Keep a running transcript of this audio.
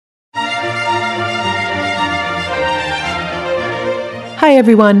Hi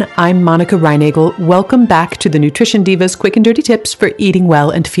everyone, I'm Monica Reinagel. Welcome back to the Nutrition Divas Quick and Dirty Tips for Eating Well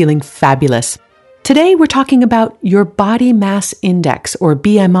and Feeling Fabulous. Today we're talking about your body mass index, or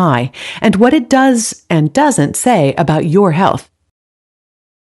BMI, and what it does and doesn't say about your health.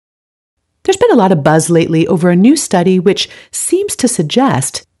 There's been a lot of buzz lately over a new study which seems to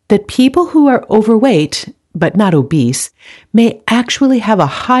suggest that people who are overweight, but not obese, may actually have a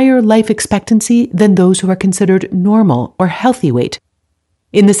higher life expectancy than those who are considered normal or healthy weight.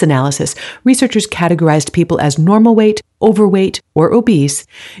 In this analysis, researchers categorized people as normal weight, overweight, or obese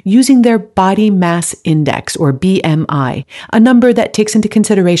using their body mass index, or BMI, a number that takes into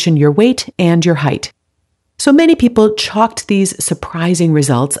consideration your weight and your height. So many people chalked these surprising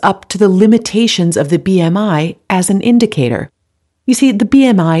results up to the limitations of the BMI as an indicator. You see, the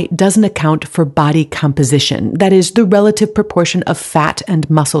BMI doesn't account for body composition, that is, the relative proportion of fat and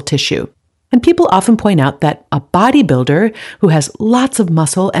muscle tissue. And people often point out that a bodybuilder who has lots of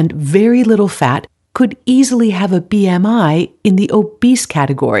muscle and very little fat could easily have a BMI in the obese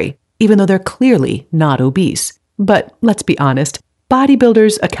category, even though they're clearly not obese. But let's be honest,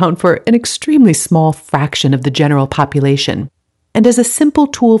 bodybuilders account for an extremely small fraction of the general population. And as a simple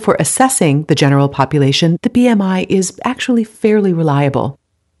tool for assessing the general population, the BMI is actually fairly reliable.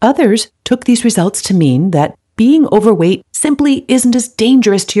 Others took these results to mean that being overweight simply isn't as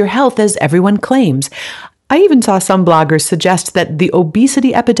dangerous to your health as everyone claims. I even saw some bloggers suggest that the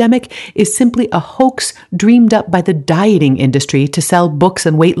obesity epidemic is simply a hoax dreamed up by the dieting industry to sell books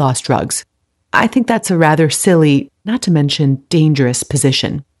and weight loss drugs. I think that's a rather silly, not to mention dangerous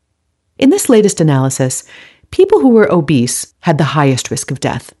position. In this latest analysis, people who were obese had the highest risk of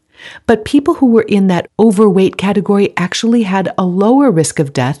death. But people who were in that overweight category actually had a lower risk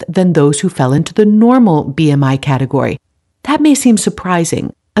of death than those who fell into the normal BMI category. That may seem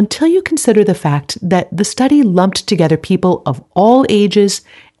surprising until you consider the fact that the study lumped together people of all ages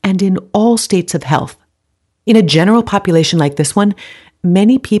and in all states of health. In a general population like this one,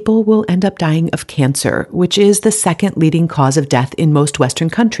 many people will end up dying of cancer, which is the second leading cause of death in most Western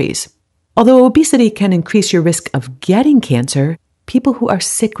countries. Although obesity can increase your risk of getting cancer, people who are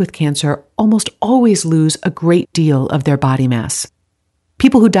sick with cancer almost always lose a great deal of their body mass.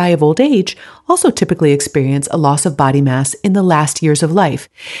 People who die of old age also typically experience a loss of body mass in the last years of life.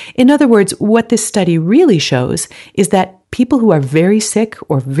 In other words, what this study really shows is that people who are very sick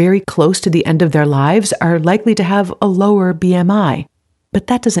or very close to the end of their lives are likely to have a lower BMI. But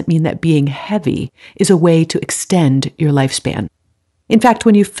that doesn't mean that being heavy is a way to extend your lifespan. In fact,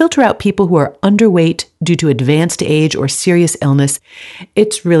 when you filter out people who are underweight due to advanced age or serious illness,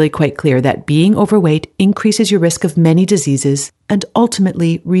 it's really quite clear that being overweight increases your risk of many diseases and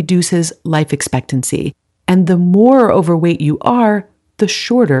ultimately reduces life expectancy. And the more overweight you are, the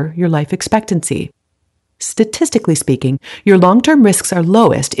shorter your life expectancy. Statistically speaking, your long-term risks are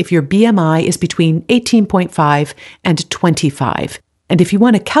lowest if your BMI is between 18.5 and 25. And if you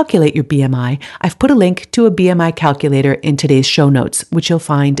want to calculate your BMI, I've put a link to a BMI calculator in today's show notes, which you'll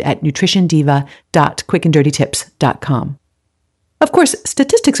find at nutritiondiva.quickanddirtytips.com. Of course,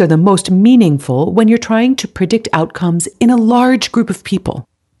 statistics are the most meaningful when you're trying to predict outcomes in a large group of people.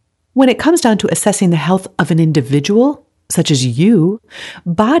 When it comes down to assessing the health of an individual, such as you,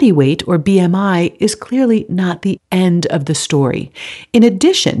 body weight or BMI is clearly not the end of the story. In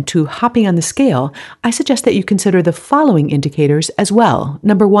addition to hopping on the scale, I suggest that you consider the following indicators as well.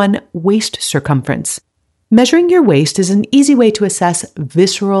 Number 1, waist circumference. Measuring your waist is an easy way to assess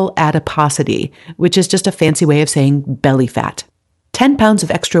visceral adiposity, which is just a fancy way of saying belly fat. 10 pounds of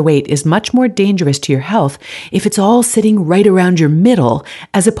extra weight is much more dangerous to your health if it's all sitting right around your middle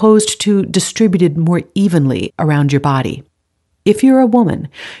as opposed to distributed more evenly around your body. If you're a woman,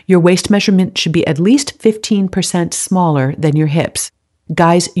 your waist measurement should be at least 15% smaller than your hips.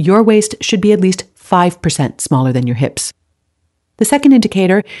 Guys, your waist should be at least 5% smaller than your hips. The second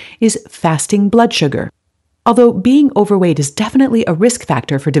indicator is fasting blood sugar. Although being overweight is definitely a risk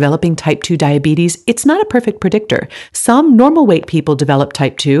factor for developing type 2 diabetes, it's not a perfect predictor. Some normal weight people develop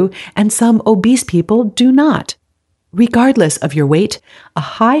type 2, and some obese people do not. Regardless of your weight, a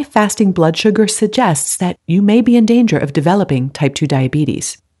high fasting blood sugar suggests that you may be in danger of developing type 2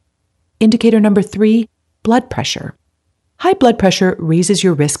 diabetes. Indicator number 3, blood pressure. High blood pressure raises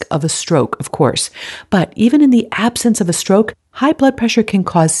your risk of a stroke, of course, but even in the absence of a stroke, high blood pressure can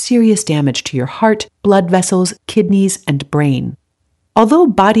cause serious damage to your heart, blood vessels, kidneys, and brain. Although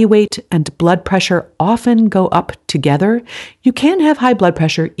body weight and blood pressure often go up together, you can have high blood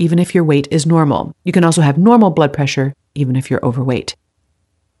pressure even if your weight is normal. You can also have normal blood pressure even if you're overweight.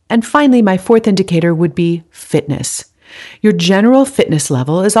 And finally, my fourth indicator would be fitness. Your general fitness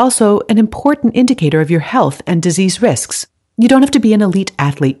level is also an important indicator of your health and disease risks. You don't have to be an elite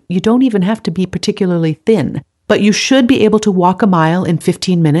athlete. You don't even have to be particularly thin, but you should be able to walk a mile in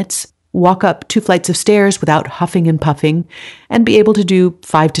 15 minutes, walk up 2 flights of stairs without huffing and puffing, and be able to do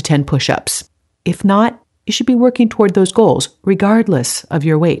 5 to 10 push-ups. If not, you should be working toward those goals, regardless of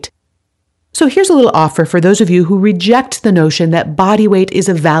your weight. So here's a little offer for those of you who reject the notion that body weight is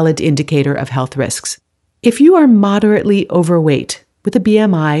a valid indicator of health risks. If you are moderately overweight with a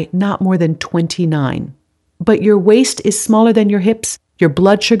BMI not more than 29, but your waist is smaller than your hips, your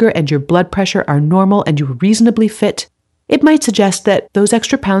blood sugar and your blood pressure are normal, and you're reasonably fit, it might suggest that those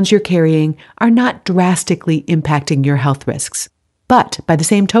extra pounds you're carrying are not drastically impacting your health risks. But by the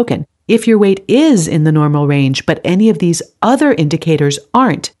same token, if your weight is in the normal range, but any of these other indicators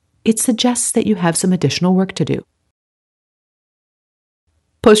aren't, it suggests that you have some additional work to do.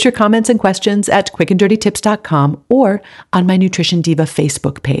 Post your comments and questions at quickanddirtytips.com or on my Nutrition Diva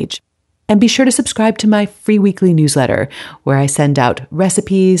Facebook page. And be sure to subscribe to my free weekly newsletter, where I send out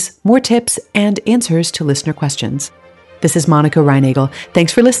recipes, more tips, and answers to listener questions. This is Monica Reinagel.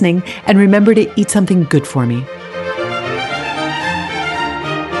 Thanks for listening, and remember to eat something good for me.